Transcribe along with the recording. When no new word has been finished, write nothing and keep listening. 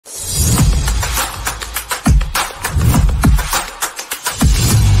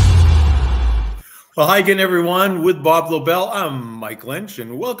Well, hi again, everyone. With Bob Lobel, I'm Mike Lynch,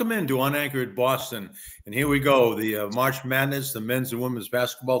 and welcome into UnAnchored Boston. And here we go. The March Madness, the men's and women's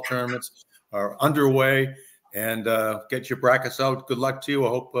basketball tournaments are underway. And get your brackets out. Good luck to you. I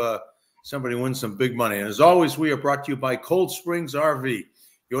hope somebody wins some big money. And as always, we are brought to you by Cold Springs RV,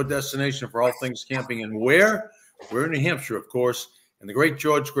 your destination for all things camping. And where? We're in New Hampshire, of course. And the great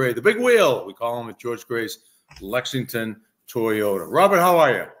George Gray, the big wheel, we call him at George Gray's Lexington Toyota. Robert, how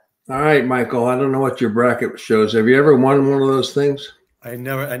are you? All right, Michael. I don't know what your bracket shows. Have you ever won one of those things? I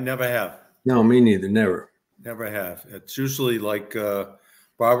never have. No, me neither. Never. Never have. It's usually like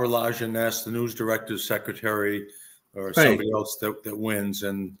Barbara Lajeunesse, the news director's secretary, or somebody else that wins,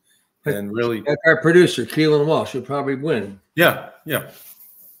 and really like our producer, Keelan Walsh, will probably win. Yeah.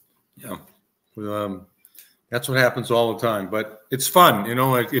 That's what happens all the time, but it's fun. You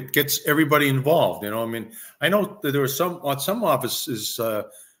know, it gets everybody involved. You know, I mean, I know that there are some offices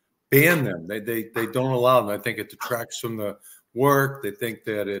ban them. They don't allow them. I think it detracts from the work. They think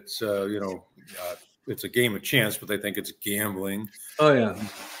that it's it's a game of chance, but they think it's gambling. Oh yeah,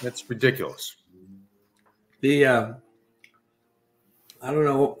 that's ridiculous. The I don't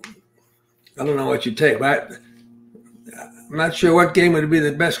know what you take, but I'm not sure what game would be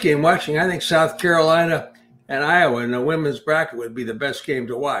the best game watching. I think South Carolina and Iowa in the women's bracket would be the best game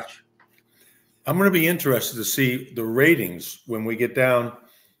to watch. I'm going to be interested to see the ratings when we get down.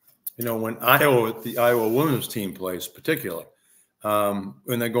 You know, when the Iowa women's team plays, particularly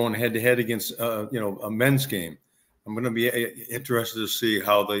when they're going head to head against a men's game, I'm going to be interested to see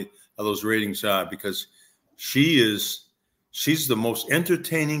how those ratings are, because she's the most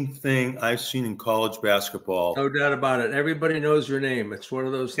entertaining thing I've seen in college basketball. No doubt about it. Everybody knows her name. It's one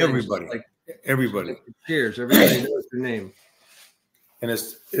of those things. Everybody. Cheers. Everybody knows her name. And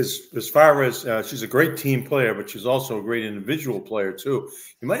as far as she's a great team player, but she's also a great individual player too.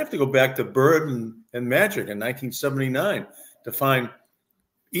 You might have to go back to Bird and Magic in 1979 to find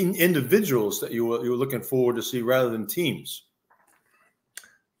individuals that you were looking forward to see rather than teams.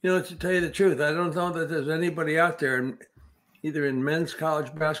 You know, to tell you the truth, I don't know that there's anybody out there, either in men's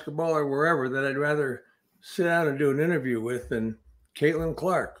college basketball or wherever, that I'd rather sit down and do an interview with than Caitlin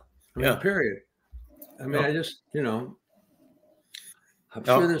Clark. I mean, period. I mean, I just, I'm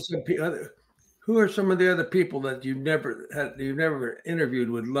sure there's some people. Who are some of the other people that you've never interviewed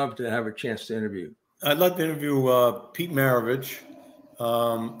would love to have a chance to interview? I'd love to interview Pete Maravich.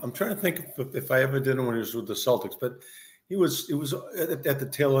 I'm trying to think if I ever did him when he was with the Celtics, but it was at the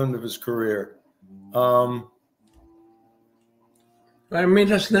tail end of his career. I mean, it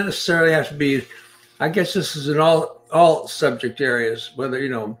doesn't necessarily have to be. I guess this is in all subject areas, whether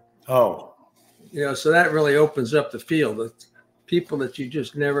so that really opens up the field. It's people that you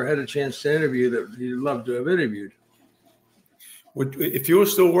just never had a chance to interview that you'd love to have interviewed. If you were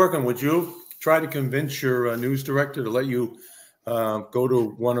still working, would you try to convince your news director to let you go to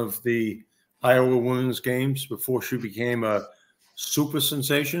one of the Iowa women's games before she became a super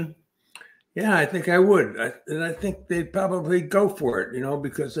sensation? Yeah, I think I would. And I think they'd probably go for it,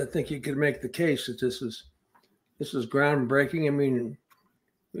 because I think you could make the case that this is groundbreaking. I mean,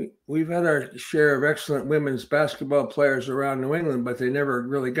 we've had our share of excellent women's basketball players around New England, but they never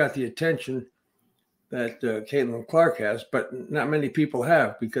really got the attention that Caitlin Clark has. But not many people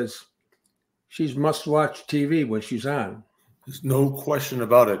have, because she's must-watch TV when she's on. There's no question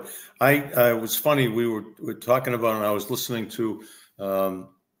about it. It was funny. We were talking about it, and I was listening to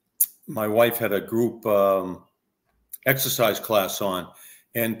my wife had a group exercise class on,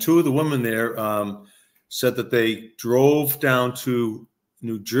 and two of the women there said that they drove down to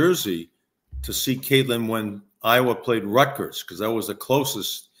New Jersey to see Caitlin when Iowa played Rutgers, because that was the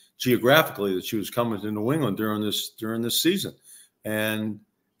closest geographically that she was coming to New England during this season, and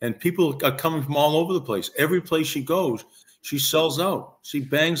people are coming from all over the place. Every place she goes, she sells out. She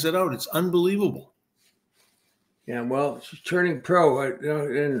bangs it out. It's unbelievable. Yeah, well, she's turning pro,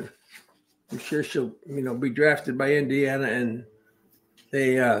 and I'm sure she'll be drafted by Indiana, and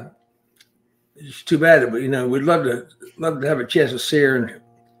they. It's too bad, but we'd love to have a chance to see her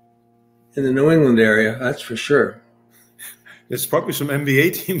in the New England area. That's for sure. There's probably some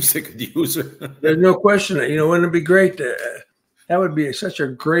NBA teams that could use her. There's no question. Wouldn't it be great? That would be such a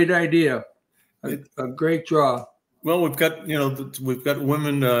great idea, a great draw. Well, we've got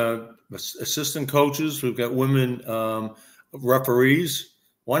women assistant coaches. We've got women referees.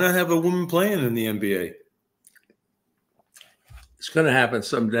 Why not have a woman playing in the NBA? It's going to happen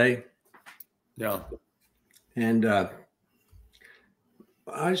someday. Yeah. And I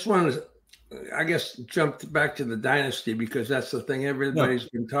just wanted to, I guess, jump back to the dynasty, because that's the thing everybody's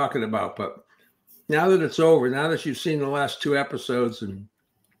been talking about. But now that it's over, now that you've seen the last two episodes, and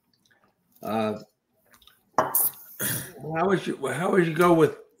How would you go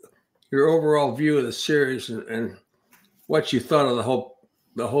with your overall view of the series and what you thought of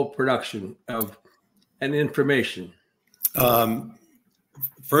the whole production of and information?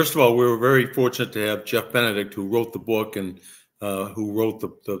 First of all, we were very fortunate to have Jeff Benedict, who wrote the book and who wrote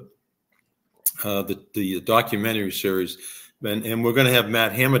the documentary series, and we're going to have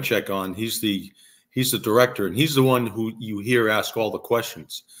Matt Hamachek on. He's the director, and he's the one who you hear ask all the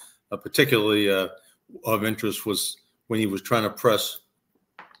questions. Particularly of interest was when he was trying to press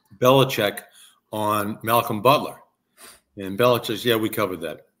Belichick on Malcolm Butler, and Belichick says, "Yeah, we covered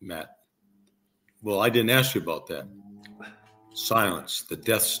that, Matt." Well, I didn't ask you about that. Silence, the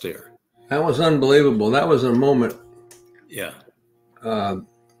death stare. That was unbelievable. That was a moment. Yeah. I'm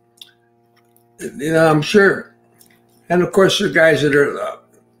sure. And of course, there are guys that are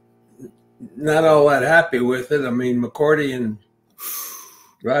not all that happy with it. I mean, McCourty and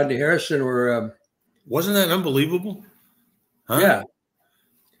Rodney Harrison were. Wasn't that unbelievable? Huh? Yeah.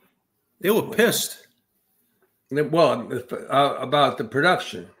 They were pissed. Well, about the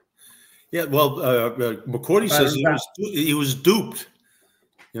production. Yeah, well, McCourty says he was duped.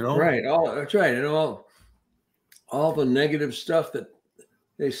 Right. That's right. And all the negative stuff that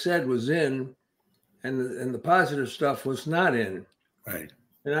they said was in, and the positive stuff was not in. Right.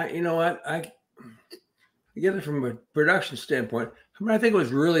 And I get it from a production standpoint. I mean, I think it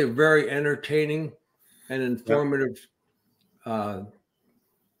was really a very entertaining and informative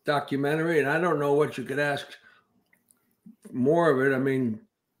documentary. And I don't know what you could ask more of it. I mean,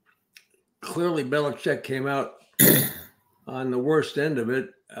 clearly Belichick came out on the worst end of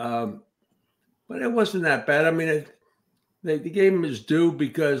it, but it wasn't that bad. I mean, they gave him his due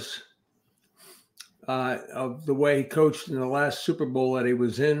because of the way he coached in the last Super Bowl that he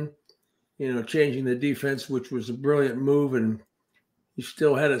was in, changing the defense, which was a brilliant move, and he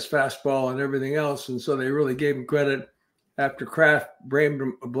still had his fastball and everything else. And so they really gave him credit after Kraft blamed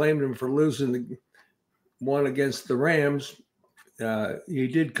him for losing the one against the Rams. He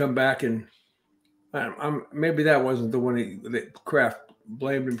did come back, and maybe that wasn't the one that Kraft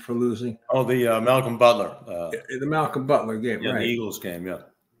blamed him for losing. Oh, the Malcolm Butler. The Malcolm Butler game, yeah, right? The Eagles game, yeah.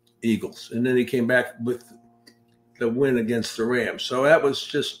 Eagles. And then he came back with the win against the Rams. So that was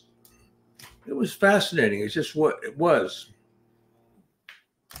just, it was fascinating. It's just what it was.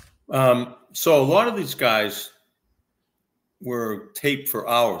 So a lot of these guys were taped for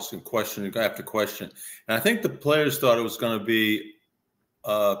hours and question after question. And I think the players thought it was going to be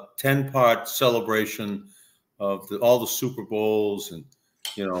a 10-part celebration of all the Super Bowls and,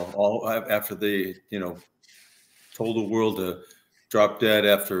 all after they, told the world to drop dead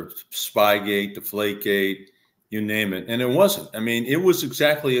after Spygate, Deflategate, you name it. And it wasn't. I mean, it was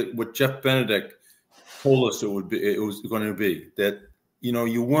exactly what Jeff Benedict told us it was going to be. That,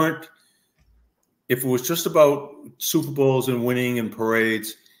 you weren't, if it was just about Super Bowls and winning and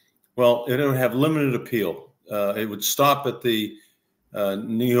parades, well, it would have limited appeal. It would stop at the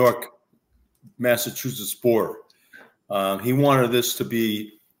New York, Massachusetts border. He wanted this to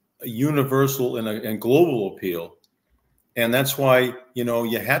be a universal and global appeal. And that's why,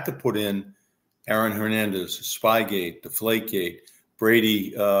 you had to put in Aaron Hernandez, Spygate, Deflategate, Brady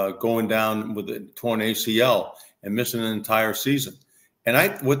going down with a torn ACL and missing an entire season. And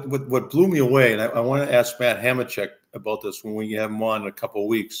what blew me away, and I want to ask Matt Hamachek about this when we have him on in a couple of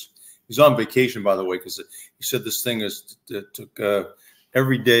weeks. He's on vacation, by the way, because he said this thing took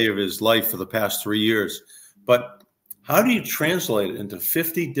every day of his life for the past 3 years. But how do you translate it into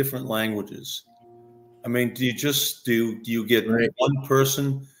 50 different languages? I mean, do you get one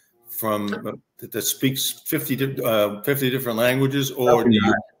person from that speaks 50 different languages, or do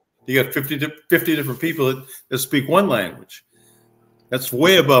you got 50 different people that speak one language? That's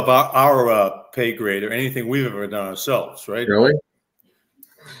way above our pay grade or anything we've ever done ourselves, right? Really?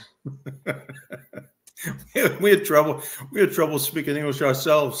 We had trouble speaking English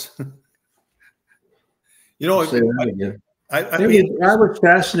ourselves. I was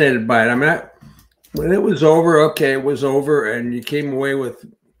fascinated by it. I mean, when it was over, okay, it was over, and you came away with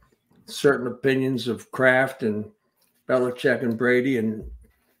certain opinions of Kraft and Belichick and Brady, and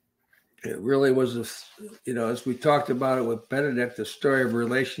it really was as we talked about it with Benedict, the story of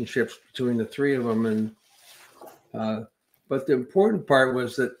relationships between the three of them, and but the important part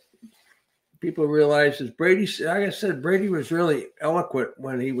was that people realized, as Brady, like I said, Brady was really eloquent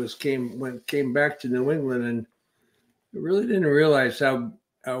when he came back to New England, and really didn't realize how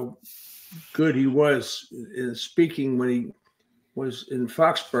good he was in speaking when he was in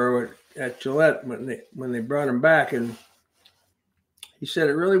Foxborough at Gillette when they brought him back, and he said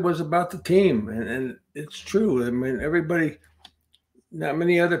it really was about the team, and it's true. I mean, everybody, not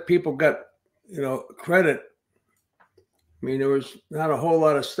many other people got credit I mean, there was not a whole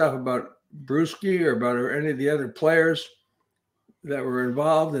lot of stuff about Brewski or about any of the other players that were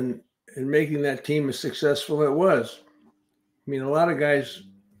involved in making that team as successful as it was. I mean, a lot of guys,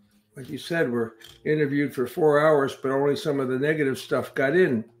 like you said, were interviewed for 4 hours, but only some of the negative stuff got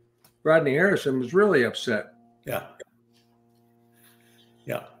in. Rodney Harrison was really upset. Yeah.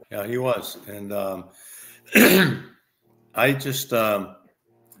 Yeah. Yeah, he was. And I just, I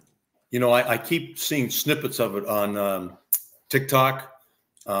keep seeing snippets of it on TikTok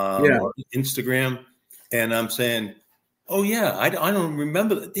or Instagram. And I'm saying, oh, yeah, I don't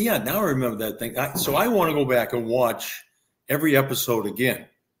remember that. Yeah, now I remember that thing. So I want to go back and watch every episode again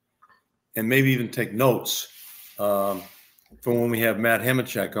and maybe even take notes for when we have Matt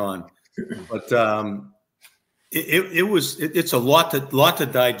Hemachek on. But it's a lot to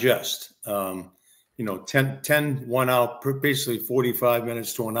digest. 10 1 hour, basically 45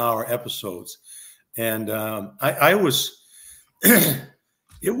 minutes to an hour episodes. And I was,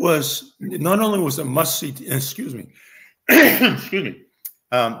 it was, not only was it must see, excuse me,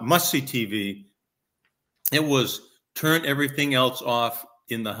 must see TV, it was turn everything else off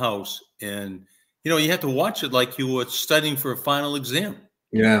in the house. And, you have to watch it like you were studying for a final exam.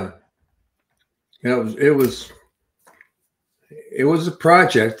 Yeah. Yeah, it was a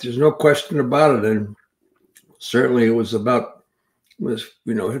project. There's no question about it. And certainly it was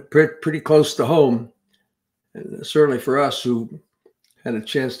pretty close to home. And certainly for us who had a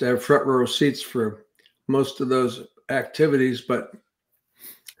chance to have front row seats for most of those activities. But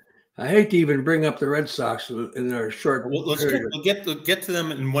I hate to even bring up the Red Sox in our short. Well, we'll get to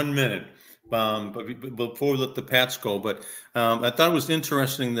them in 1 minute. But before we let the Pats go, but I thought it was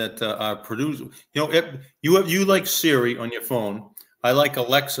interesting that our producer, you like Siri on your phone. I like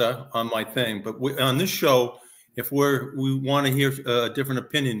Alexa on my thing. But on this show, if we want to hear a different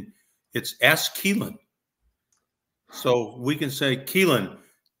opinion, it's Ask Keelan. So we can say, Keelan,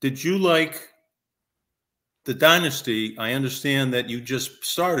 did you like the Dynasty? I understand that you just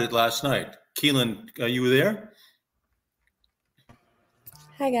started last night. Keelan, are you there?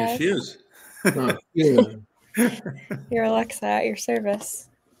 Hi, guys. Yes, she is. Your Alexa at your service.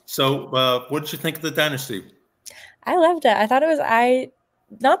 So what did you think of the Dynasty? I loved it. I thought it was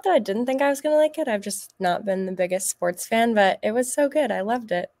not that I didn't think I was going to like it. I've just not been the biggest sports fan, but it was so good. I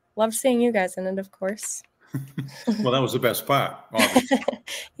loved it. Loved seeing you guys in it, of course. Well, that was the best part.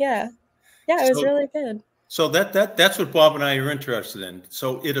 Yeah, it was really good. So that's what Bob and I are interested in.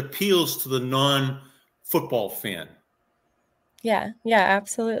 So it appeals to the non-football fan. Yeah,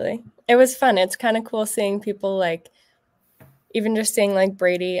 absolutely. It was fun. It's kind of cool seeing people even just seeing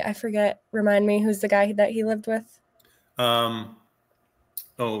Brady. I forget. Remind me, who's the guy that he lived with? Ted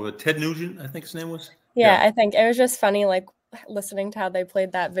Nugent, I think his name was. Yeah, I think it was just funny, listening to how they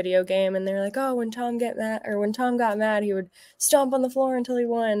played that video game, and they're like, "Oh, when Tom got mad, he would stomp on the floor until he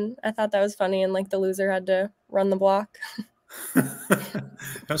won." I thought that was funny, and the loser had to run the block.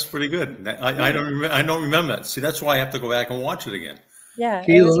 That's pretty good. I don't remember that. See, that's why I have to go back and watch it again. Yeah,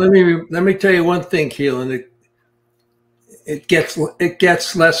 Keelan, let me tell you one thing, Keelan. It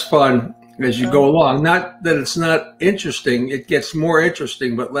gets less fun as you go along. Not that it's not interesting. It gets more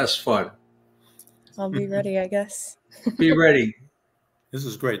interesting, but less fun. I'll be ready, I guess. Be ready. This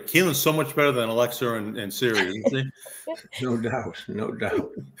is great. Keelan's so much better than Alexa and Siri, isn't he? No doubt.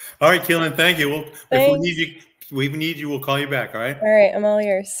 All right, Keelan, thank you. If we need you, we'll call you back, all right? All right, I'm all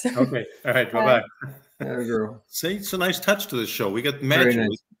ears. Okay. All right, bye-bye. Girl. See, it's a nice touch to the show. We got magic.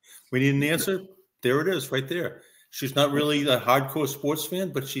 Nice. We need an answer. There it is, right there. She's not really a hardcore sports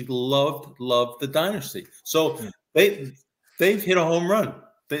fan, but she loved the Dynasty. So they've hit a home run.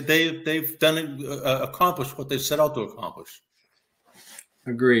 They've done it, accomplished what they set out to accomplish.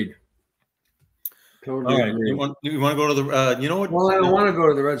 Agreed. Totally. All right. You want to go to the you know what? Well, I don't want to go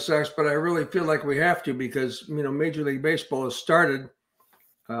to the Red Sox, but I really feel like we have to because Major League Baseball has started,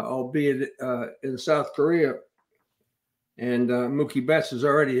 albeit in South Korea, and Mookie Betts has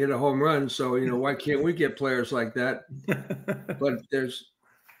already hit a home run. So why can't we get players like that? But there's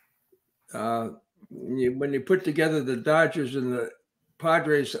when you put together the Dodgers and the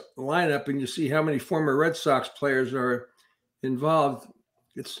Padres lineup, and you see how many former Red Sox players are involved,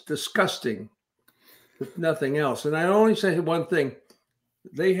 it's disgusting. If nothing else. And I only say one thing.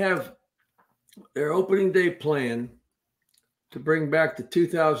 They have their opening day plan to bring back the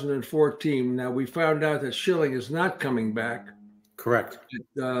 2004 team. Now, we found out that Schilling is not coming back. Correct.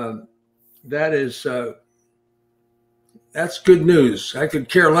 That's good news. I could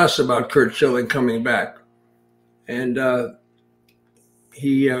care less about Curt Schilling coming back. And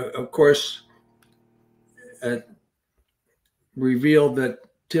he, of course, revealed that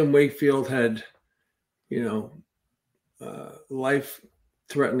Tim Wakefield had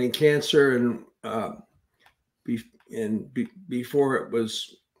life-threatening cancer, before it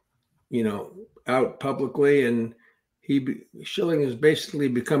was, out publicly, and Schilling has basically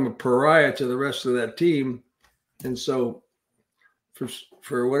become a pariah to the rest of that team, and so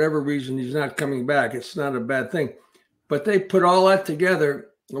for whatever reason he's not coming back. It's not a bad thing, but they put all that together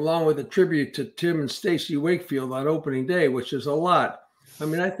along with a tribute to Tim and Stacy Wakefield on opening day, which is a lot. I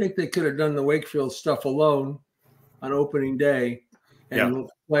mean, I think they could have done the Wakefield stuff alone on opening day and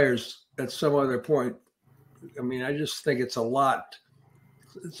players at some other point. I mean, I just think it's a lot.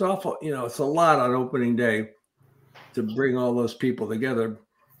 It's awful. It's a lot on opening day to bring all those people together,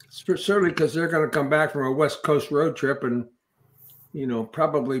 certainly because they're going to come back from a West Coast road trip and,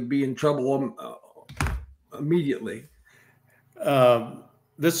 probably be in trouble immediately.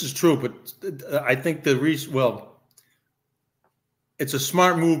 This is true, but I think it's a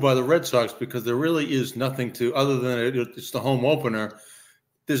smart move by the Red Sox because there really is nothing other than it's the home opener.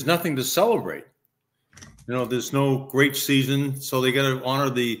 There's nothing to celebrate. There's no great season, so they got to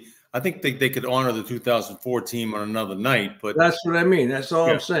honor I think they could honor the 2004 team on another night, but that's what I mean. That's all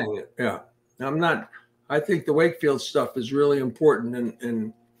I'm saying. Yeah, I think the Wakefield stuff is really important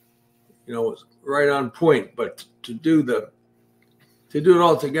and right on point. But to do it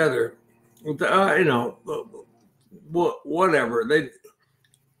all together, whatever,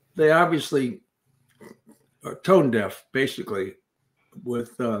 they obviously are tone deaf, basically,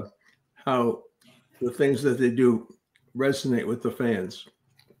 with how the things that they do resonate with the fans.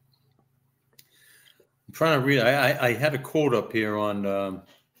 I'm trying to read. I had a quote up here on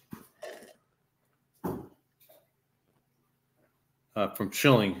from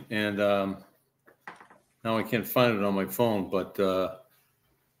Schilling, and now I can't find it on my phone, but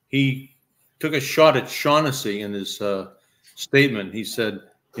he took a shot at Shaughnessy in his statement. He said,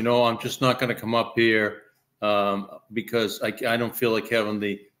 I'm just not going to come up here because I don't feel like having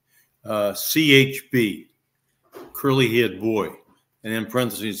the CHB, curly-haired boy. And in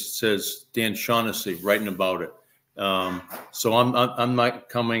parentheses, it says Dan Shaughnessy writing about it. So I'm not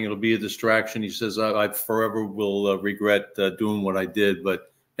coming. It'll be a distraction. He says I forever will regret doing what I did,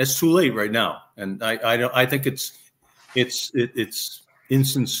 but it's too late right now. And I think it's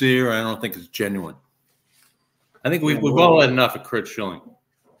insincere. I don't think it's genuine. I think we've all had enough of Kurt Schilling.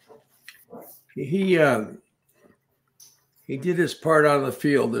 He did his part on the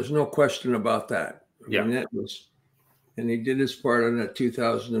field. There's no question about that. I mean, and he did his part on that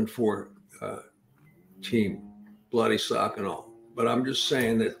 2004 team, bloody sock and all. But I'm just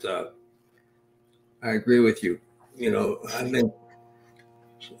saying that I agree with you. I think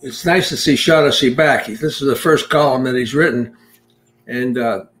it's nice to see Shaughnessy back. This is the first column that he's written, and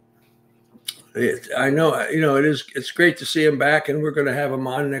I know it's great to see him back, and we're going to have him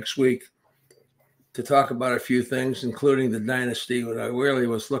on next week to talk about a few things, including the dynasty. But I really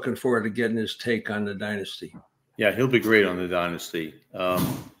was looking forward to getting his take on the dynasty. Yeah, he'll be great on the dynasty. Let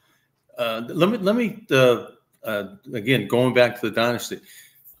me again, going back to the dynasty.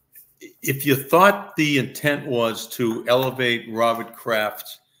 If you thought the intent was to elevate Robert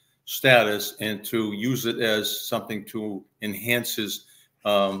Kraft's status and to use it as something to enhance his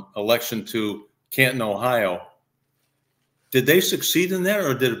election to Canton, Ohio, did they succeed in that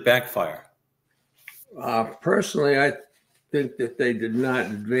or did it backfire? Personally, I think that they did not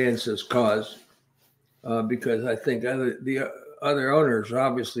advance his cause because I think the other owners are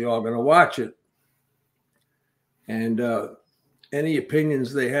obviously all going to watch it. And any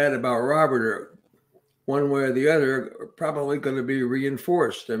opinions they had about Robert, or one way or the other, are probably going to be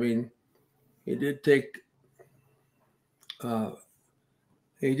reinforced. I mean, he did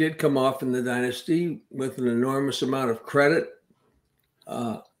come off in the dynasty with an enormous amount of credit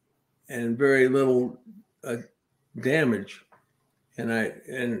and very little damage, and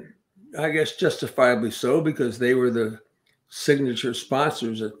I guess justifiably so, because they were the signature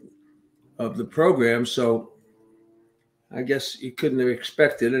sponsors of the program. So I guess you couldn't have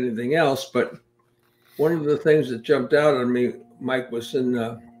expected anything else. But one of the things that jumped out on me, Mike, was in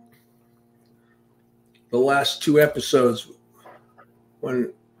the last two episodes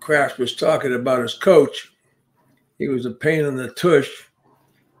when Kraft was talking about his coach. He was a pain in the tush,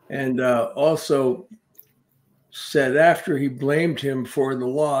 and also said after he blamed him for the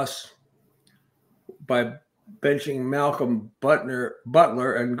loss by benching Malcolm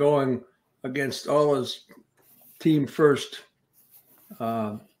Butler and going against all his team first,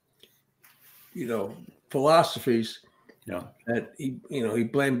 philosophies. Yeah, that he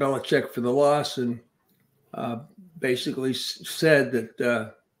blamed Belichick for the loss and basically said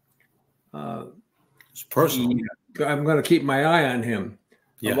that it's personal. I'm going to keep my eye on him.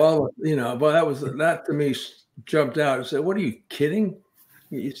 Yeah. Well, that to me jumped out and said, "What are you kidding?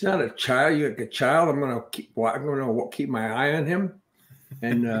 It's not a child. You're like a child. I'm going to keep my eye on him."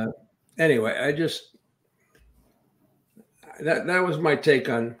 And anyway, I just that was my take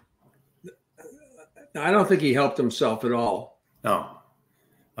on. I don't think he helped himself at all. No,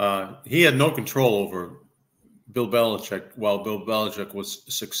 he had no control over Bill Belichick while Bill Belichick was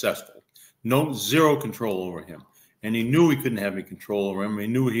successful. Zero control over him. And he knew he couldn't have any control over him. He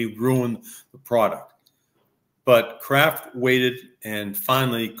knew he'd ruin the product. But Kraft waited and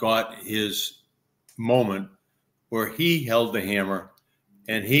finally got his moment where he held the hammer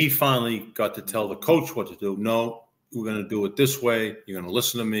and he finally got to tell the coach what to do. No, we're going to do it this way. You're going to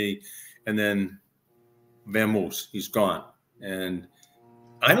listen to me. And then vamoose, he's gone. And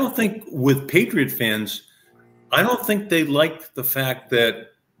I don't think with Patriot fans, I don't think they liked the fact that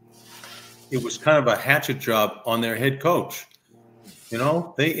it was kind of a hatchet job on their head coach. You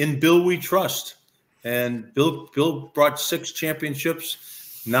know, in Bill we trust. And Bill brought 6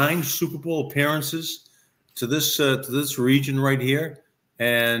 championships, 9 Super Bowl appearances to this region right here.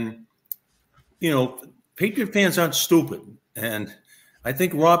 And, you know, Patriot fans aren't stupid. And I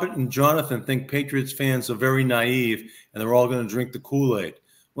think Robert and Jonathan think Patriots fans are very naive and they're all going to drink the Kool-Aid.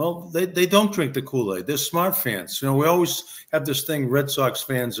 Well, they don't drink the Kool-Aid. They're smart fans. You know, we always have this thing, Red Sox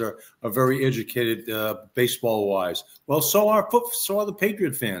fans are very educated baseball-wise. Well, so are the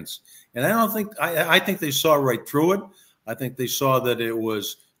Patriot fans. And I think they saw right through it. I think they saw that it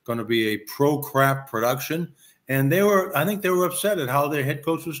was going to be a pro-Kraft production. And I think they were upset at how their head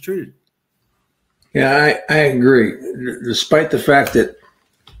coach was treated. Yeah, I agree. Despite the fact that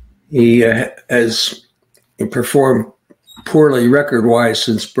he has performed poorly record-wise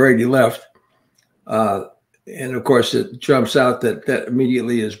since Brady left. And, of course, it jumps out that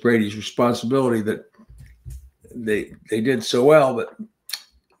immediately is Brady's responsibility that they did so well. But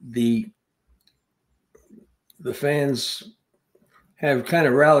the fans have kind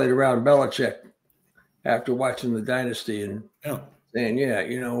of rallied around Belichick after watching the dynasty and saying, yeah,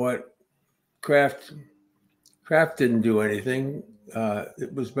 you know what, Kraft didn't do anything.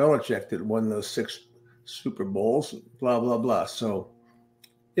 It was Belichick that won those 6 Super Bowls, blah, blah, blah. So,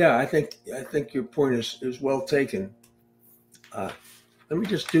 yeah, I think your point is well taken. Let me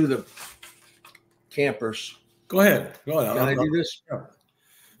just do the campers. Go ahead. Can I do this? Yeah.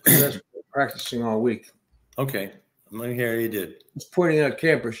 That's practicing all week. Okay. I'm going to hear you did. Just pointing out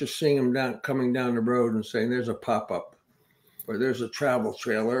campers, just seeing them coming down the road and saying there's a pop-up or there's a travel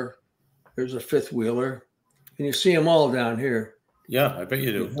trailer, there's a fifth wheeler, and you see them all down here. Yeah, I bet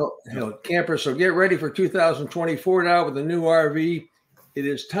you do. Campers, so get ready for 2024 now with a new RV. It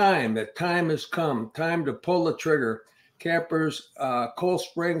is time. That time has come. Time to pull the trigger. Campers, Cold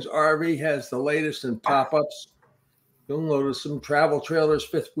Springs RV has the latest in pop-ups. You'll notice some travel trailers,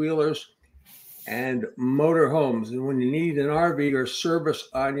 fifth wheelers, and motor homes. And when you need an RV or service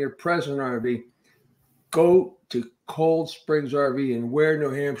on your present RV, go to Cold Springs RV in Ware, New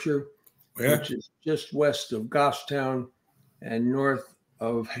Hampshire, which is just west of Goffstown and north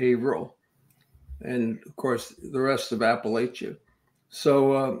of Haverhill, and of course the rest of Appalachia.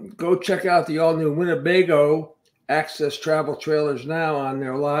 So go check out the all-new Winnebago Access travel trailers now on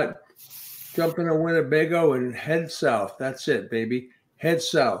their lot. Jump into Winnebago and head south. That's it, baby. Head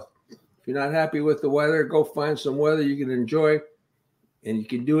south. If you're not happy with the weather, go find some weather you can enjoy, and you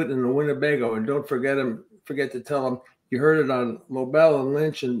can do it in the Winnebago. And don't forget to tell them you heard it on Lobel and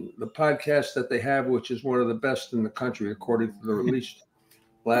Lynch and the podcast that they have, which is one of the best in the country, according to the released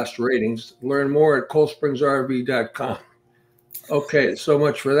last ratings. Learn more at coldspringsrv.com. Okay, so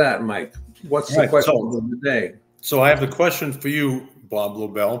much for that, Mike. What's the question of the day? So I have the question for you, Bob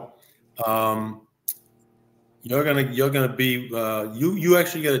Lobel. You're gonna be you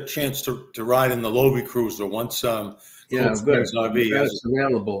actually get a chance to ride in the Lobie Cruiser once. Good. It's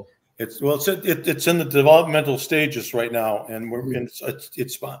available. It's in the developmental stages right now, and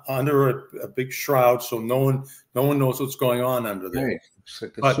it's under a big shroud, so no one knows what's going on under there. Right. It's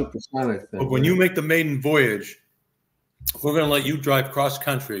like a supersonic thing. But when you make the maiden voyage, we're going to let you drive cross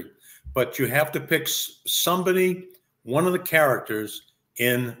country, but you have to pick somebody, one of the characters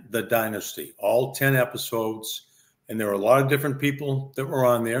in the Dynasty, all 10 episodes, and there are a lot of different people that were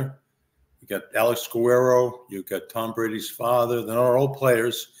on there. You got Alex Guerrero, you got Tom Brady's father. They're all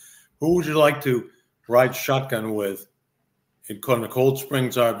players. Who would you like to ride shotgun with in the Cold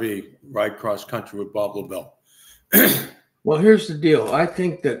Springs RV, ride cross country with Bob Lobel? Well, here's the deal. I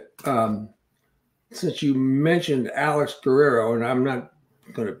think that since you mentioned Alex Guerrero, and I'm not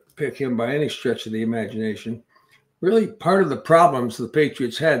going to pick him by any stretch of the imagination, really part of the problems the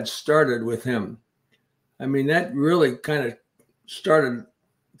Patriots had started with him. I mean, that really kind of started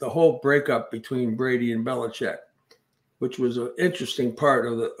the whole breakup between Brady and Belichick, which was an interesting part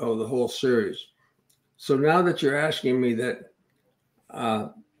of the whole series. So now that you're asking me that,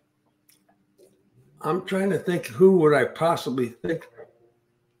 I'm trying to think, who would I possibly think?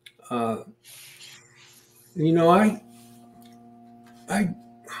 You know, I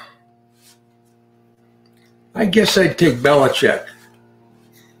guess I'd take Belichick.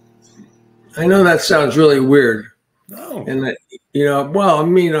 I know that sounds really weird. No. And that, you know, well, I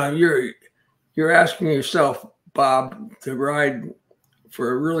mean, you're asking yourself, Bob, to ride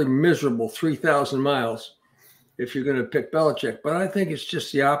for a really miserable 3,000 miles if you're going to pick Belichick. But I think it's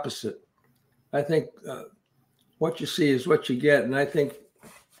just the opposite. I think what you see is what you get. And I think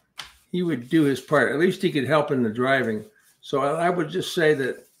he would do his part. At least he could help in the driving. So I would just say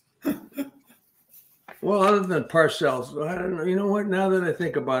that, well, other than Parcells, I don't know. You know what? Now that I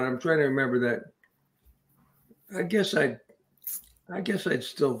think about it, I'm trying to remember that. I guess I'd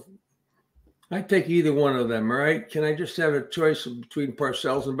take either one of them. All right? Can I just have a choice between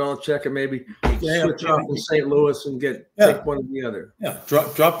Parcells and Belichick, and maybe switch off in St. Louis and take one or the other? Yeah,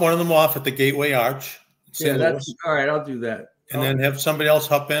 drop one of them off at the Gateway Arch. Yeah, that's all right. I'll do that. And then have somebody else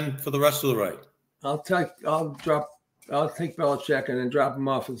hop in for the rest of the ride. I'll take Belichick and then drop him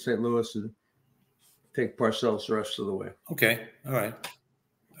off in St. Louis and take Parcells the rest of the way. Okay. All right.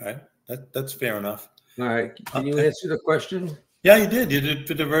 That's fair enough. All right. Can you answer the question? Yeah, you did. You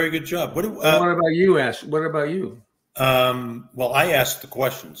did a very good job. What about you? What about you? Well, I asked the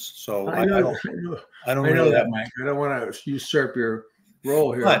questions, so I know that, Mike. I don't want to usurp your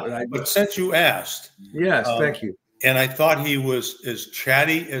role here, but since you asked, yes, thank you. And I thought he was as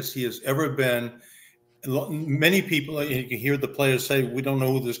chatty as he has ever been. Many people, you can hear the players say, "We don't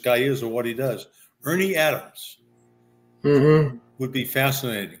know who this guy is or what he does." Ernie Adams would be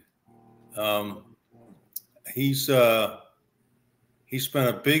fascinating. He's been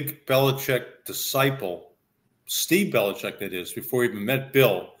a big Belichick disciple, Steve Belichick, that is, before he even met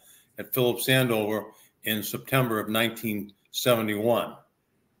Bill at Phillips Andover in September of 1971.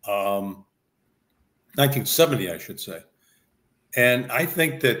 1970, I should say. And I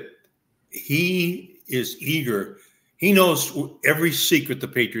think that he is eager. He knows every secret the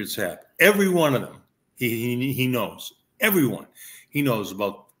Patriots have. Every one of them. He knows. Everyone. He knows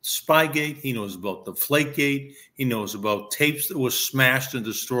about Spygate. He knows about the Flakegate. He knows about tapes that were smashed and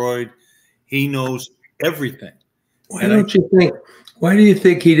destroyed. He knows everything. Why do you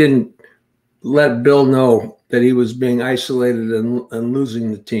think he didn't let Bill know that he was being isolated and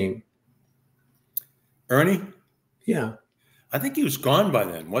losing the team? Ernie? Yeah. I think he was gone by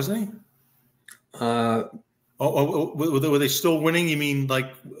then, wasn't he? Were they still winning? You mean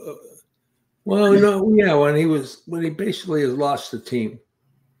like? Well, no, yeah. When he basically has lost the team.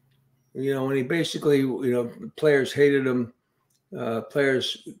 You know, when he basically, players hated him. There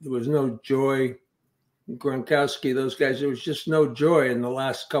was no joy. Gronkowski, those guys, there was just no joy in the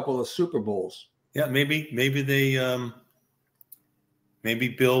last couple of Super Bowls. Yeah, maybe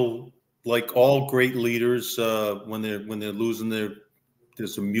Bill, like all great leaders, when they're losing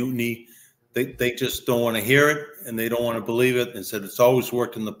there's a mutiny. They just don't want to hear it and they don't want to believe it. And said it's always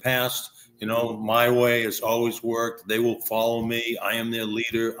worked in the past. My way has always worked. They will follow me. I am their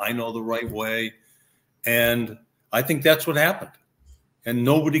leader. I know the right way. And I think that's what happened. And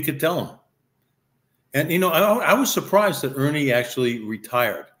nobody could tell him. And, I was surprised that Ernie actually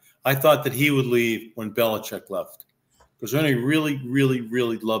retired. I thought that he would leave when Belichick left because Ernie really, really,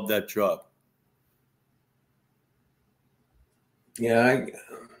 really loved that job. Yeah,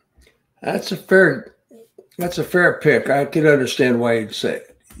 that's a fair pick. I could understand why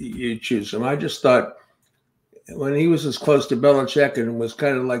you'd choose him. I just thought when he was as close to Belichick and was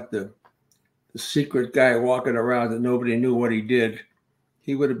kind of like the secret guy walking around that nobody knew what he did,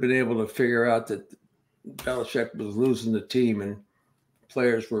 he would have been able to figure out that Belichick was losing the team and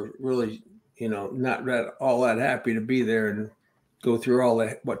players were really, not all that happy to be there and go through all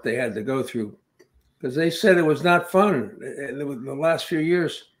that, what they had to go through. Because they said it was not fun. And the last few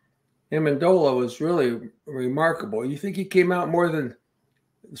years, Amendola was really remarkable. You think he came out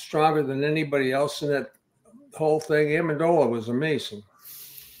stronger than anybody else in that whole thing? Amendola was amazing.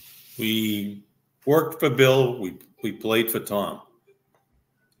 We worked for Bill. We played for Tom.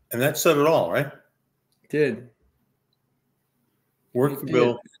 And that said it all, right? Did. Worked for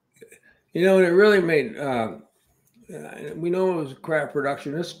Bill. And it really made we know it was a crap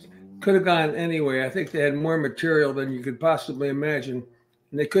production. This could have gone anyway. I think they had more material than you could possibly imagine.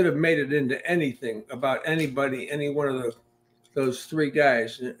 And they could have made it into anything about anybody, any one of those three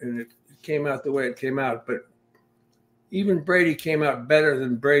guys. And it came out the way it came out. But even Brady came out better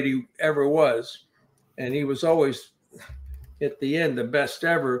than Brady ever was. And he was always at the end, the best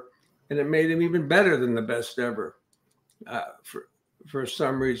ever, and it made him even better than the best ever. For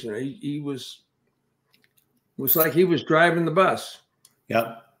some reason, it was like he was driving the bus.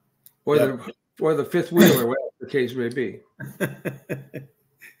 Yeah. Or the fifth wheeler, whatever the case may be.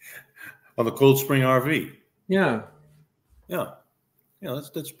 On the Cold Spring RV. Yeah. Yeah.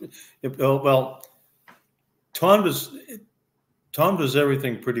 That's well. Tom does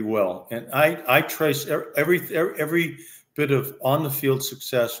everything pretty well, and I trace every bit of on the field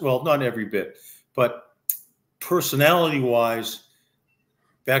success. Well, not every bit, but personality wise,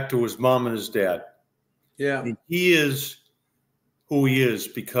 back to his mom and his dad. Yeah. He is who he is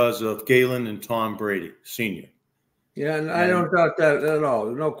because of Galen and Tom Brady Sr. Yeah, and I don't doubt that at all.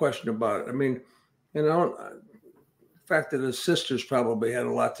 No question about it. I mean, the fact that his sisters probably had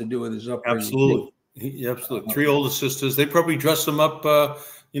a lot to do with his upbringing. Absolutely. Absolutely. 3 older sisters. They probably dressed him up,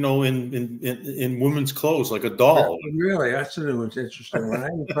 in women's clothes like a doll. Really? That's an interesting one. I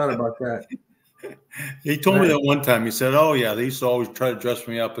hadn't thought about that. He told me that one time. He said, "Oh yeah, they used to always try to dress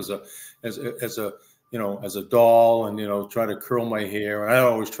me up as a doll, and try to curl my hair. And I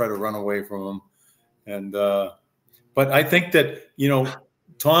always try to run away from them." And but I think that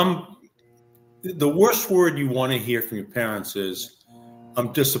Tom, the worst word you want to hear from your parents is,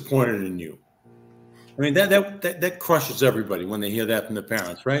 "I'm disappointed in you." I mean, that crushes everybody when they hear that from the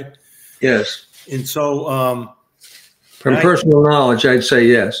parents, right? Yes. And so, from personal knowledge, I'd say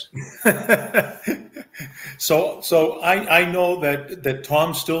yes. So I know that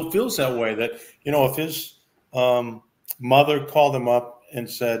Tom still feels that way. That if his mother called him up and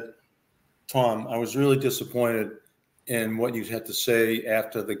said, "Tom, I was really disappointed in what you had to say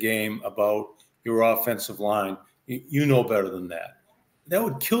after the game about your offensive line. You know better than that." That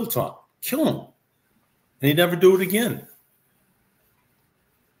would kill Tom, kill him. And he'd never do it again.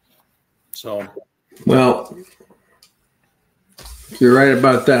 So, well, you're right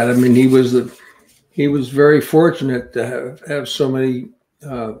about that. I mean, he was very fortunate to have so many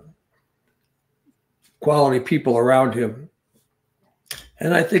quality people around him.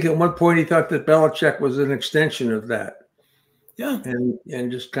 And I think at one point he thought that Belichick was an extension of that. Yeah.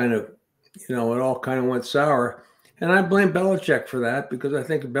 And just kind of, it all kind of went sour. And I blame Belichick for that, because I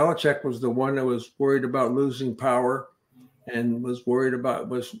think Belichick was the one that was worried about losing power and was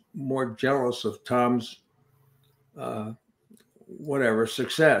more jealous of Tom's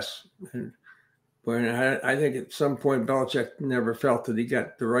success. And I think at some point Belichick never felt that he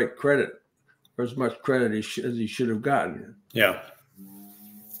got the right credit, or as much credit as he should have gotten. Yeah.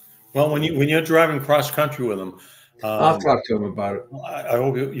 Well, when you're driving cross country with him, I'll talk to him about it. I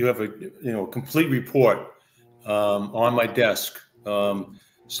hope you have a complete report on my desk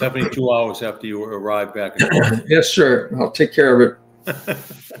 72 hours after you arrive back. Yes, sir. I'll take care of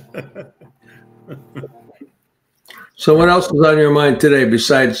it. So what else is on your mind today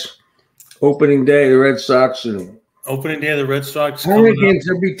besides opening day, the Red Sox? And opening day of the Red Sox? How many games?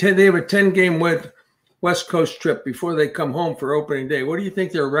 They have a 10-game West Coast trip before they come home for opening day. What do you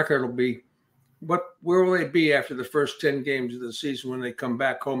think their record will be? Where will they be after the first 10 games of the season when they come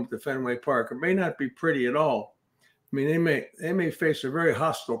back home to Fenway Park? It may not be pretty at all. I mean, they may face a very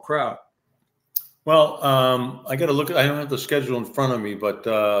hostile crowd. Well, I got to look. I don't have the schedule in front of me, but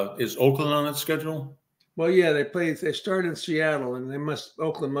is Oakland on that schedule? Well, yeah, they start in Seattle, and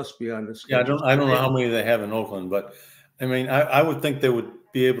Oakland must be on the schedule. Yeah, I don't know how many they have in Oakland, but I mean, I would think they would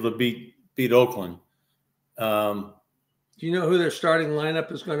be able to beat Oakland. Do you know who their starting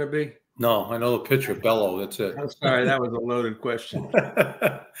lineup is going to be? No, I know the pitcher, Bello. That's it. I'm sorry, that was a loaded question.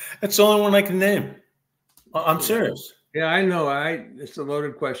 That's the only one I can name. I'm serious. Yeah, I know. It's a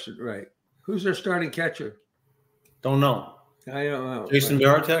loaded question, right? Who's their starting catcher? Don't know. I don't know. Jason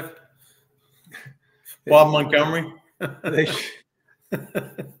Varitek? Bob Montgomery?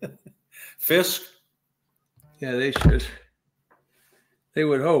 Fisk? Yeah, they should. They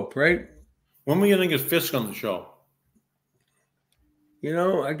would hope, right? When are we going to get Fisk on the show?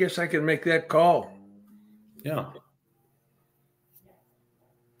 I guess I can make that call. Yeah.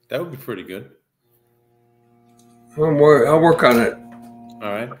 That would be pretty good. I'll work on it.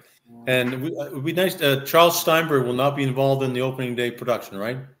 All right. And it would be nice. Charles Steinberg will not be involved in the opening day production,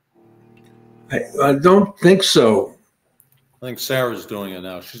 right? I don't think so. I think Sarah's doing it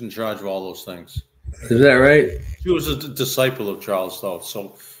now. She's in charge of all those things. Is that right? She was a disciple of Charles, though.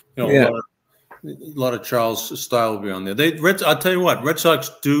 So, yeah. A lot of Charles' style will be on there. I'll tell you what, Red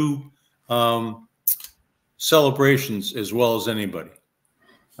Sox do celebrations as well as anybody,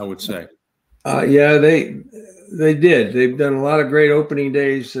 I would say. Yeah, they did. They've done a lot of great opening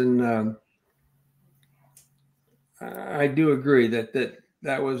days, and I do agree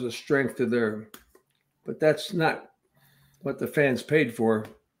that was a strength of their. But that's not what the fans paid for.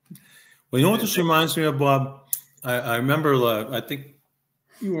 Well, you know what this reminds me of, Bob? I remember, I think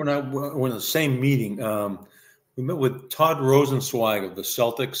you and I were in the same meeting. We met with Todd Rosenzweig of the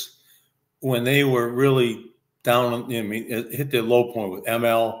Celtics when they were really down. I mean, it hit their low point with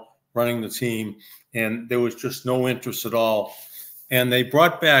ML running the team, and there was just no interest at all. And they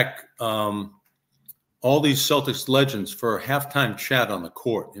brought back all these Celtics legends for a halftime chat on the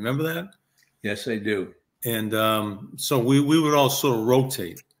court. You remember that? Yes, I do. And so we would all sort of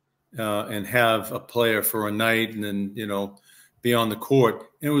rotate and have a player for a night and then, you know, be on the court.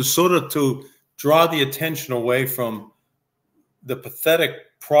 And it was sort of to draw the attention away from the pathetic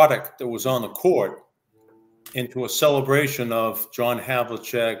product that was on the court into a celebration of John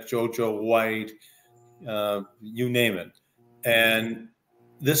Havlicek, JoJo White, you name it. And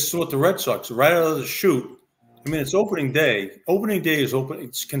this is what the Red Sox, right out of the chute. I mean, it's opening day. Opening day is open.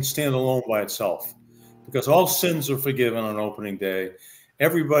 It can stand alone by itself because all sins are forgiven on opening day.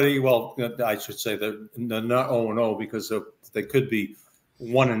 Everybody, well, I should say they're not 0-0 because they could be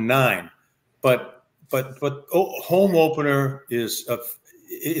 1-9. But home opener is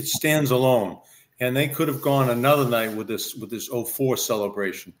it stands alone, and they could have gone another night with this 0-4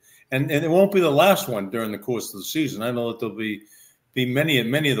 celebration, and it won't be the last one during the course of the season. I know that there'll be many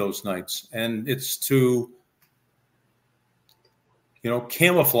of those nights, and it's to, you know,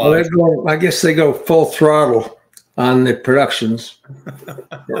 camouflage. Well, I guess they go full throttle on the productions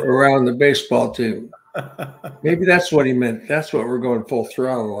around the baseball team. Maybe that's what he meant. That's what we're going full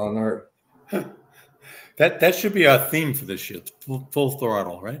throttle on our. That should be our theme for this year. Full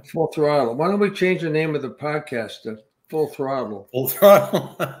throttle, right? Full throttle. Why don't we change the name of the podcast to Full Throttle? Full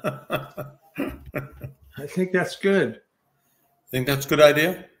throttle. I think that's good. Think that's a good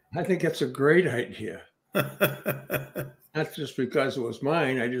idea? I think that's a great idea. Not just because it was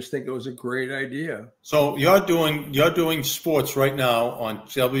mine. I just think it was a great idea. So you're doing sports right now on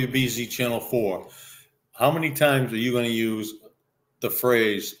WBZ Channel 4. How many times are you going to use the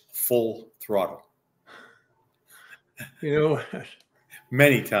phrase "full throttle"? You know,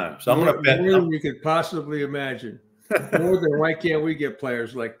 many times. I'm going to bet more than you could possibly imagine. More than why can't we get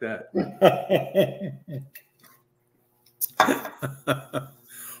players like that?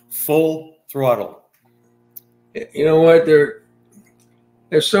 Full throttle. You know what?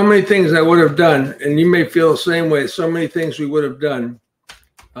 There's so many things I would have done, and you may feel the same way. So many things we would have done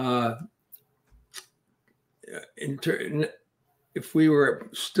if we were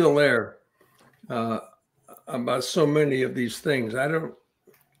still there about so many of these things. I'm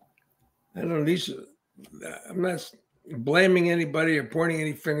not blaming anybody or pointing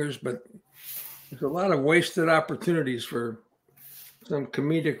any fingers, but there's a lot of wasted opportunities for some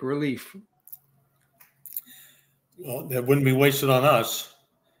comedic relief. Well, that wouldn't be wasted on us.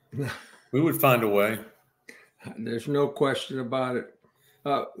 We would find a way. There's no question about it.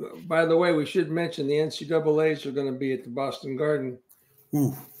 By the way, we should mention the NCAAs are going to be at the Boston Garden.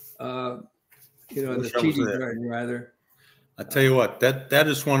 Ooh. The TD Garden, rather. I tell you what, that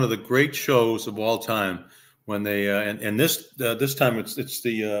is one of the great shows of all time. When they and this time it's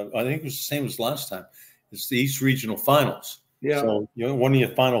the I think it was the same as last time. It's the East Regional Finals. Yeah. So one of your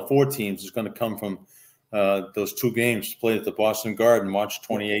Final Four teams is going to come from those two games played at the Boston Garden, March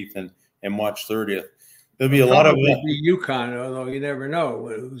 28th and March 30th. There'll be a lot of UConn, although you never know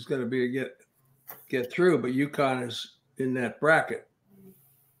who's going to be get through. But UConn is in that bracket.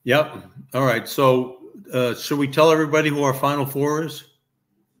 Yep. All right. So should we tell everybody who our Final Four is?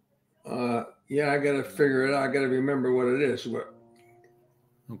 Yeah, I got to figure it out. I got to remember what it is.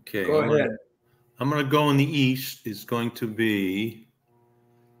 Okay. Go ahead. I'm going to go in the East. It's going to be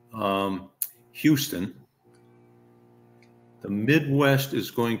Houston. The Midwest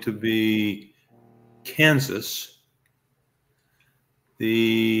is going to be Kansas.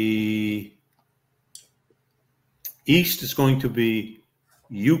 The East is going to be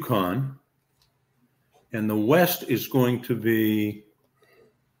UConn. And the West is going to be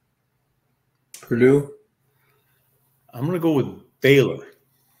Purdue. I'm going to go with Baylor.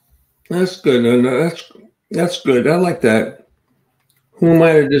 That's good. No, that's good. I like that. Who am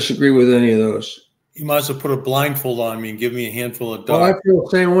I to disagree with any of those? You might as well put a blindfold on me and give me a handful of Well, dogs. I feel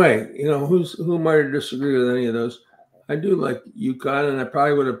the same way. You know, who am I to disagree with any of those? I do like UConn, and I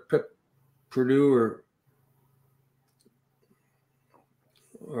probably would have picked Purdue or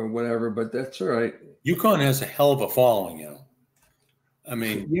whatever, but that's all right. UConn has a hell of a following, you know. I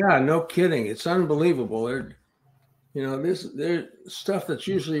mean, yeah, no kidding. It's unbelievable. There's stuff that's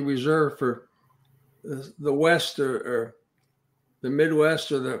usually reserved for the West or the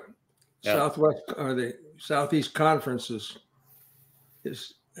Midwest or the Southwest or the Southeast conferences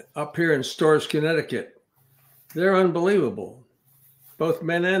is up here in Storrs, Connecticut. They're unbelievable, both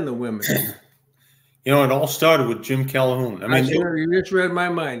men and the women. You know, it all started with Jim Calhoun. I mean, you just read my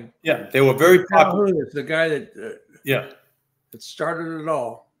mind. Yeah, they were very popular. Calhoun is the guy that that started it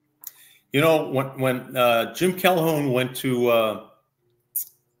all. You know, when Jim Calhoun went to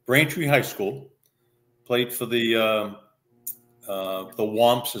Braintree High School, played for the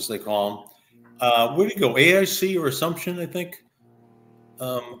Womps, as they call them. Where did he go? AIC or Assumption, I think.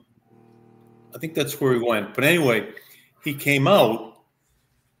 I think that's where he went. But anyway, he came out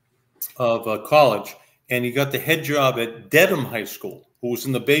of college, and he got the head job at Dedham High School, who was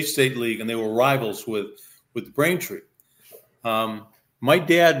in the Bay State League, and they were rivals with Braintree. My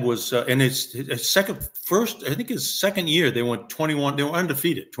dad was in his second year, they went 21. They were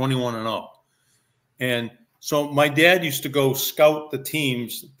undefeated, 21-0. And so my dad used to go scout the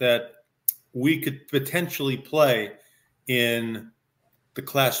teams that we could potentially play in the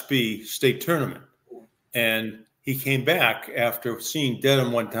Class B state tournament. And he came back after seeing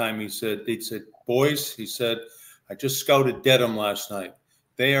Dedham one time. He said, boys, he said, I just scouted Dedham last night.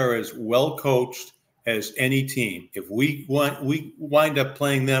 They are as well coached as any team. If we wind up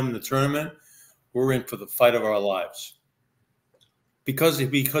playing them in the tournament, we're in for the fight of our lives. Because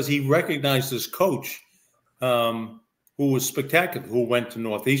he recognized this coach who was spectacular, who went to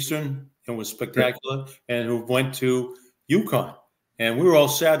Northeastern and was spectacular, and who went to UConn. And we were all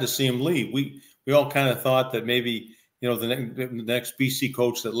sad to see him leave. We all kind of thought that maybe, you know, the next BC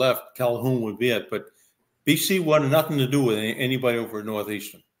coach that left, Calhoun, would be it. But BC wanted nothing to do with anybody over at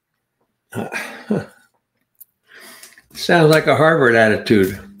Northeastern. Sounds like a Harvard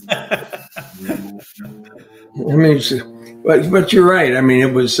attitude. I mean, but you're right. I mean,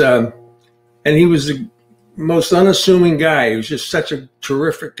 it was, and he was the most unassuming guy. He was just such a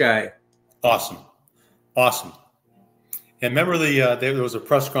terrific guy. Awesome. And remember there was a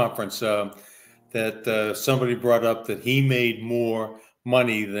press conference that somebody brought up that he made more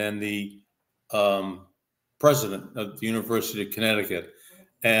money than the president of the University of Connecticut.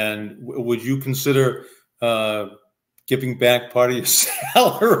 And would you consider giving back part of your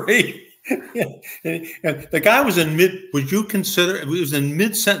salary? And the guy was in would you consider, it was in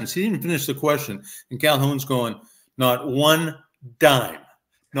mid-sentence. He didn't finish the question. And Calhoun's going, not one dime.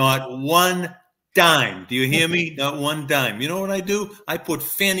 Not one dime. Do you hear me? Not one dime. You know what I do? I put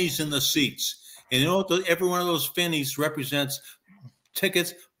fannies in the seats. And you know what? Every one of those fannies represents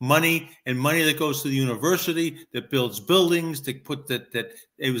tickets, money, and money that goes to the university, that builds buildings, that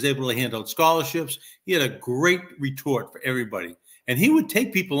it was able to hand out scholarships. He had a great retort for everybody. And he would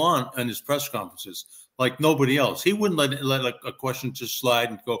take people on his press conferences like nobody else. He wouldn't let a question just slide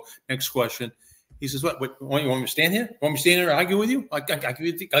and go, next question. He says, what you want me to stand here? Want me to stand here and argue with you? I'll give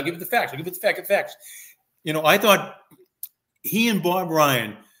you the facts. I'll give you the facts. You know, I thought he and Bob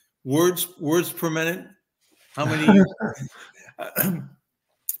Ryan, words per minute, how many?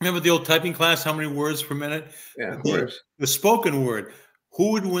 Remember the old typing class, how many words per minute? Yeah, of course. The spoken word,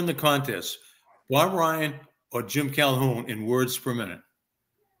 who would win the contest? Bob Ryan or Jim Calhoun in words per minute?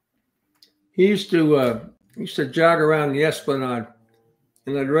 He used to jog around the Esplanade,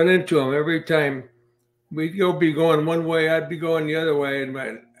 and I'd run into him every time. We'd be going one way, I'd be going the other way, and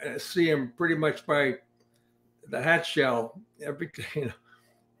I'd see him pretty much by the hat shell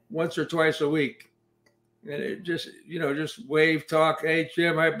once or twice a week. And it just wave, talk. Hey,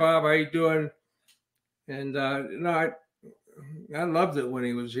 Jim. Hi, Bob. How you doing? And I loved it when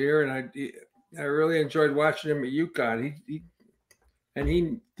he was here, and I really enjoyed watching him at UConn.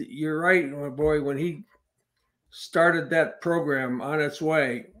 You're right, my boy. When he started that program on its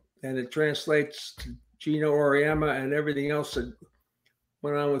way, and it translates to Gino Auriemma and everything else that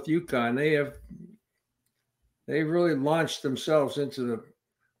went on with UConn, they really launched themselves into the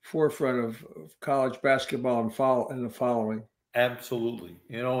forefront of college basketball and the following. Absolutely.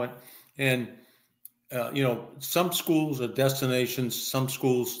 You know, and some schools are destinations, some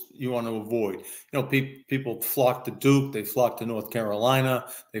schools you want to avoid. You know, people flock to Duke, they flock to North Carolina,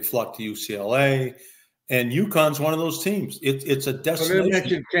 they flock to UCLA, and UConn's one of those teams. It's a destination. Well, you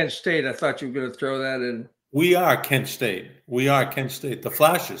mentioned Kent State. I thought you were going to throw that in. We are Kent State. The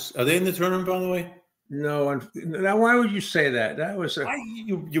Flashes. Are they in the tournament, by the way? No. Now, why would you say that? That was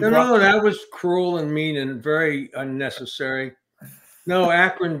that was cruel and mean and very unnecessary. No,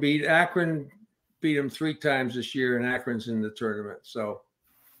 Akron beat them 3 times this year, and Akron's in the tournament. So,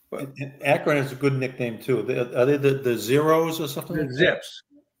 and Akron has a good nickname too. Are they the Zeros or something? The Zips.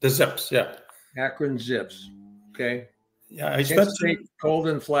 The Zips, yeah. Akron Zips. Okay. Yeah, I spent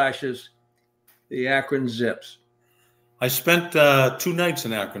Golden Flashes, the Akron Zips. I spent 2 nights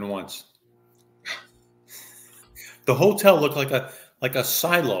in Akron once. The hotel looked like like a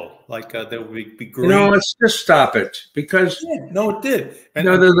silo, like that would be You green. know, let's just stop it because Yeah, no, it did. And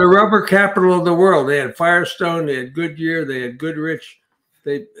you know, they're the rubber capital of the world. They had Firestone, they had Goodyear, they had Goodrich.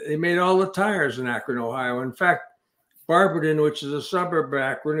 They made all the tires in Akron, Ohio. In fact, Barberton, which is a suburb of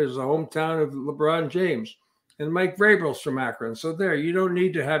Akron, is the hometown of LeBron James. And Mike Vrabel's from Akron. So there, you don't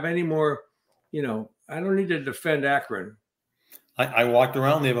need to have any more, you know, I don't need to defend Akron. I walked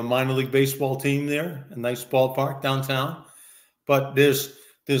around. They have a minor league baseball team there, a nice ballpark downtown. But there's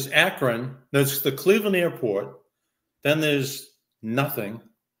Akron, there's the Cleveland Airport, then there's nothing,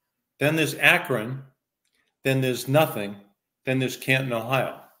 then there's Akron, then there's nothing, then there's Canton,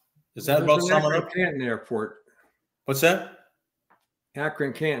 Ohio. Is that about summing up? Canton Airport. What's that?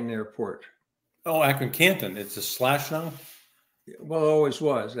 Akron Canton Airport. Oh, Akron Canton. It's a slash now? Well, it always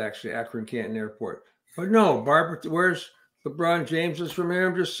was, actually, Akron Canton Airport. But no, where's LeBron James is from here?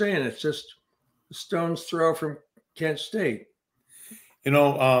 I'm just saying, it's just a stone's throw from Kent State. You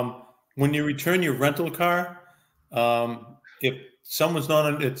know, when you return your rental car, if someone's not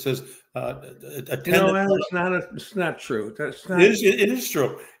on, it says attendant. You know, it's not true. That's not. It is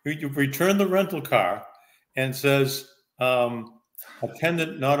true. You return the rental car and it says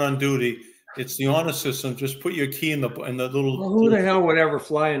attendant not on duty. It's the honor system. Just put your key in the little. Well, who the hell would ever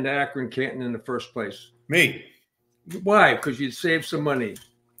fly into Akron Canton in the first place? Me. Why? Because you'd save some money.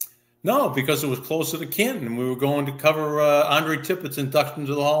 No, because it was closer to Canton, and we were going to cover Andre Tippett's induction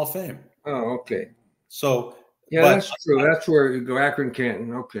to the Hall of Fame. Oh, okay. So yeah, that's true. That's where you go, Akron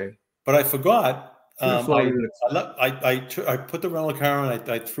Canton. Okay. But I forgot. I put the rental car on.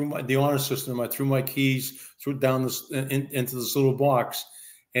 I threw the honor system. I threw my keys down into this little box,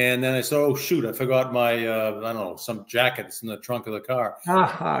 and then I said, "Oh shoot! I forgot my I don't know, some jacket that's in the trunk of the car."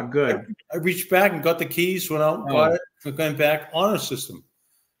 Aha, good. I reached back and got the keys. Went out, got it. Went back. Honor system.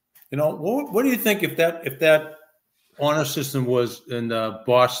 You know, what do you think if that honor system was in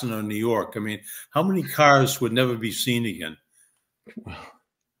Boston or New York? I mean, how many cars would never be seen again?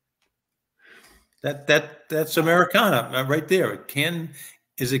 That's Americana right there.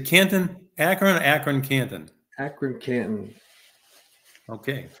 Is it Canton, Akron, or Akron, Canton? Akron, Canton.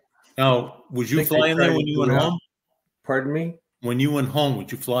 Okay. Now, would you fly in there when you went home? Pardon me? When you went home,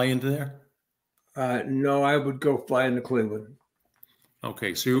 would you fly into there? No, I would go fly into Cleveland.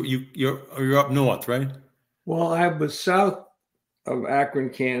 Okay, so you're up north, right? Well, I was south of Akron,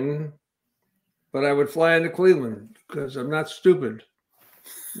 Canton, but I would fly into Cleveland because I'm not stupid.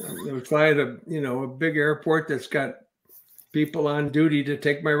 I would fly to a big airport that's got people on duty to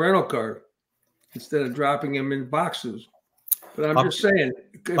take my rental car instead of dropping them in boxes. But I'm just saying,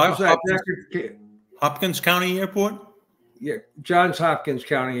 Hopkins County Airport. Yeah, Johns Hopkins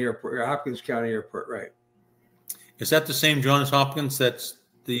County Airport. Hopkins County Airport, right? Is that the same Johns Hopkins? That's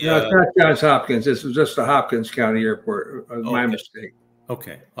the. No, it's not Johns Hopkins. This was just the Hopkins County Airport. My mistake.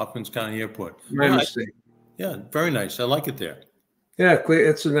 Okay, Hopkins County Airport. My mistake. Yeah, very nice. I like it there. Yeah,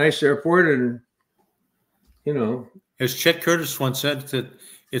 it's a nice airport, and as Chet Curtis once said, that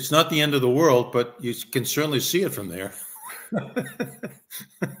it's not the end of the world, but you can certainly see it from there.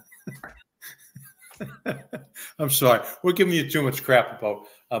 I'm sorry, we're giving you too much crap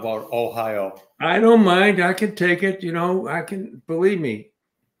about Ohio. I don't mind. I can take it. I can, believe me.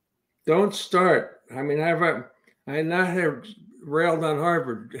 Don't start. I mean, I not have railed on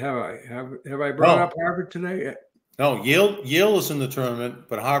Harvard, have I? Have I brought up Harvard today? No, Yale is in the tournament,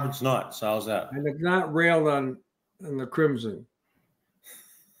 but Harvard's not. So how's that? I have not railed on the Crimson.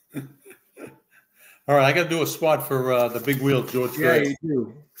 All right, I got to do a spot for the big wheel, George. Yeah, you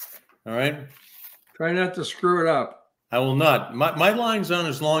do. All right. Try not to screw it up. I will not. My lines aren't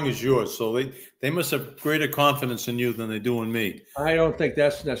as long as yours, so they must have greater confidence in you than they do in me. I don't think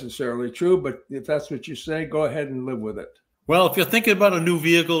that's necessarily true, but if that's what you say, go ahead and live with it. Well, if you're thinking about a new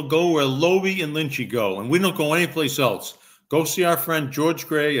vehicle, go where Lobel and Lynch go, and we don't go anyplace else. Go see our friend George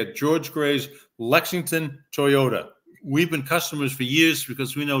Gray at George Gray's Lexington Toyota. We've been customers for years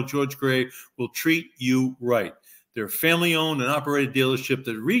because we know George Gray will treat you right. They're a family-owned and operated dealership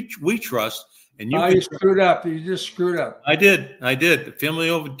that we trust. And you screwed up. You just screwed up. I did. The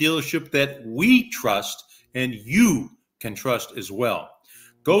family-owned dealership that we trust and you can trust as well.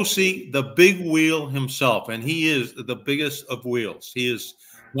 Go see the big wheel himself, and he is the biggest of wheels. He is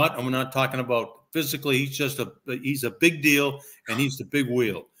not. I'm not talking about physically. He's a big deal, and he's the big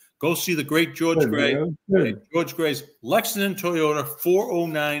wheel. Go see the great George Gray. George Gray's Lexington Toyota,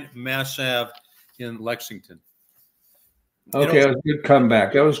 409 Mass Ave in Lexington. Okay, that was a good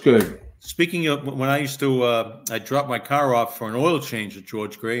comeback. That was good. Speaking of when I used to, I dropped my car off for an oil change at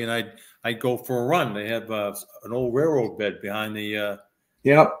George Gray, and I'd go for a run. They have an old railroad bed behind the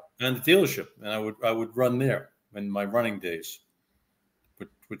behind the dealership, and I would run there in my running days.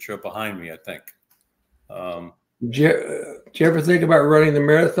 which are behind me, I think. Did you ever think about running the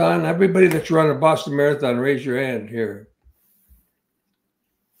marathon? Everybody that's run a Boston Marathon, raise your hand here.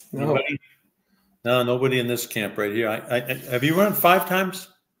 No. Anybody? No, nobody in this camp right here. Have you run 5 times?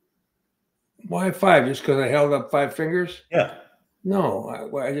 Why 5? Just because I held up 5 fingers? Yeah. No,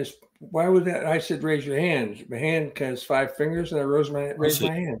 why would that? I said raise your hand. My hand has 5 fingers, and I raised my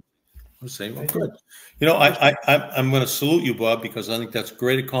hand. I'm saying, well, good. You know, I'm going to salute you, Bob, because I think that's a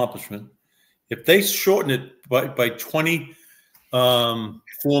great accomplishment. If they shorten it by 24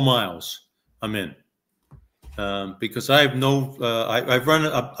 miles, I'm in. Because I have no, I've run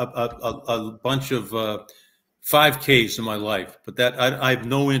a bunch of 5Ks in my life, but that I have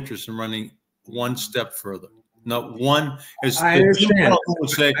no interest in running one step further. Not one. As I understand. Would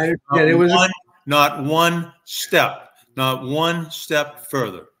say, not one step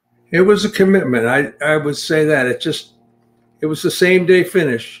further. It was a commitment. I would say that it was the same day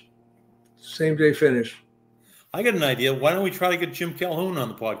finish. Same day finish. I got an idea. Why don't we try to get Jim Calhoun on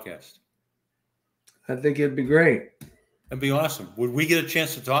the podcast? I think it'd be great. That'd be awesome. Would we get a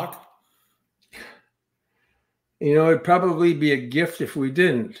chance to talk? You know, it'd probably be a gift if we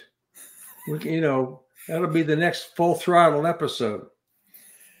didn't. That'll be the next Full Throttle episode.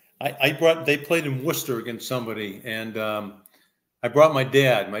 They played in Worcester against somebody, and I brought my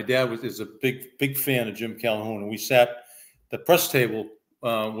dad. My dad is a big fan of Jim Calhoun, and we sat. The press table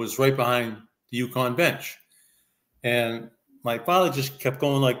was right behind the UConn bench, and my father just kept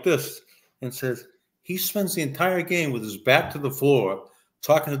going like this and says he spends the entire game with his back to the floor,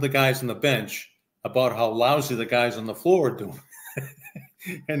 talking to the guys on the bench about how lousy the guys on the floor are doing.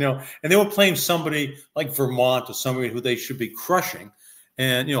 And they were playing somebody like Vermont or somebody who they should be crushing,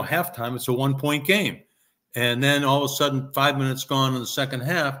 and halftime it's a 1-point game. And then all of a sudden, 5 minutes gone in the second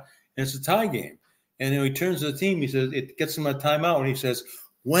half, and it's a tie game. And he turns to the team. He says, it gets him a timeout, and he says,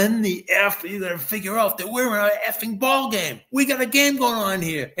 when the F are you going to figure out that we're in an effing ball game? We got a game going on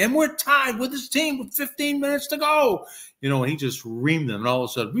here, and we're tied with this team with 15 minutes to go. And he just reamed them, and all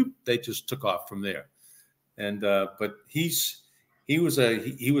of a sudden, whoop, they just took off from there. And but he was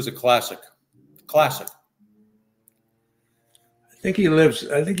a classic. Classic. I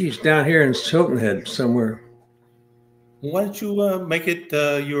think he's down here in Hilton Head somewhere. Why don't you make it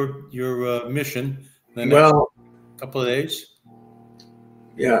your mission the next couple of days?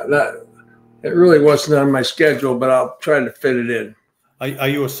 Yeah, it really wasn't on my schedule, but I'll try to fit it in. Are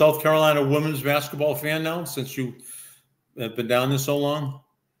you a South Carolina women's basketball fan now, since you have been down there so long?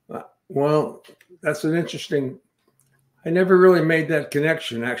 Well, that's an interesting. I never really made that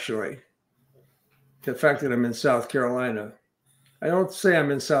connection, actually. The fact that I'm in South Carolina. I don't say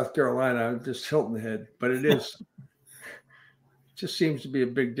I'm in South Carolina. I'm just Hilton Head, but it is. It just seems to be a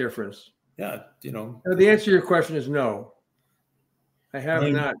big difference. Yeah, The answer to your question is no. I have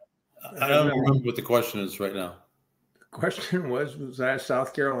not. I don't remember what the question is right now. The question was I a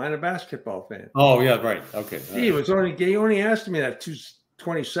South Carolina basketball fan? Oh yeah, right. Okay. He only asked me that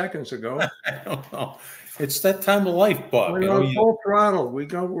 20 seconds ago. I don't know. It's that time of life, Bob. We're going full throttle. We're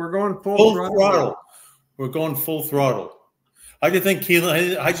going full throttle. We're going full throttle. I just think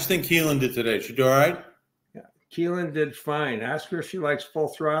Keelan did today. She do all right? Yeah, Keelan did fine. Ask her if she likes full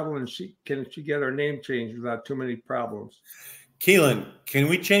throttle, and can she get her name changed without too many problems. Keelan, can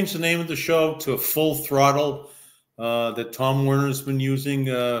we change the name of the show to Full Throttle that Tom Werner's been using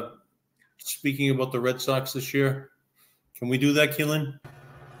speaking about the Red Sox this year? Can we do that, Keelan?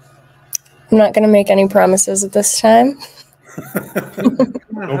 I'm not going to make any promises at this time.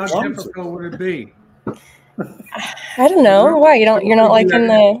 How difficult would it be? I don't know. Why you're not liking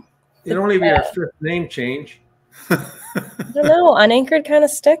the? It'd only be our 5th name change. I don't know. Unanchored kind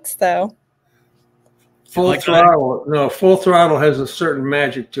of sticks though. Full Throttle. No, Full Throttle has a certain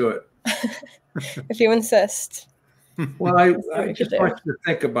magic to it. If you insist. Well, I just want you to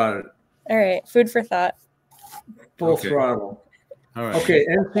think about it. All right, food for thought. Full Throttle. All right. Okay,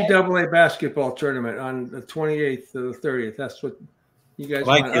 NCAA basketball tournament on the 28th to the 30th. That's what you guys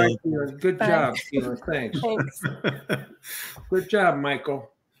want. All right, good job, Keelan. Thanks. Good job,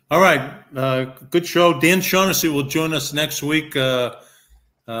 Michael. All right, good show. Dan Shaughnessy will join us next week.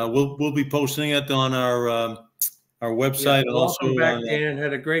 We'll be posting it on our website, and also back. Dan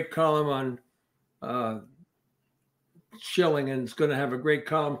had a great column on Schilling, and it's going to have a great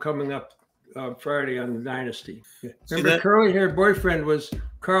column coming up Friday on the Dynasty. Remember, curly-haired boyfriend was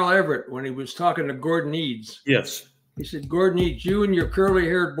Carl Everett when he was talking to Gordon Eads. Yes, he said, "Gordon Eads, you and your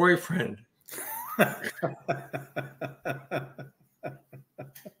curly-haired boyfriend."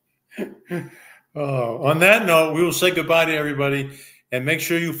 On that note, we will say goodbye to everybody. And make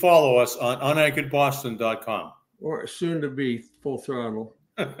sure you follow us on UnAnchoredBoston.com. Or soon to be Full Throttle.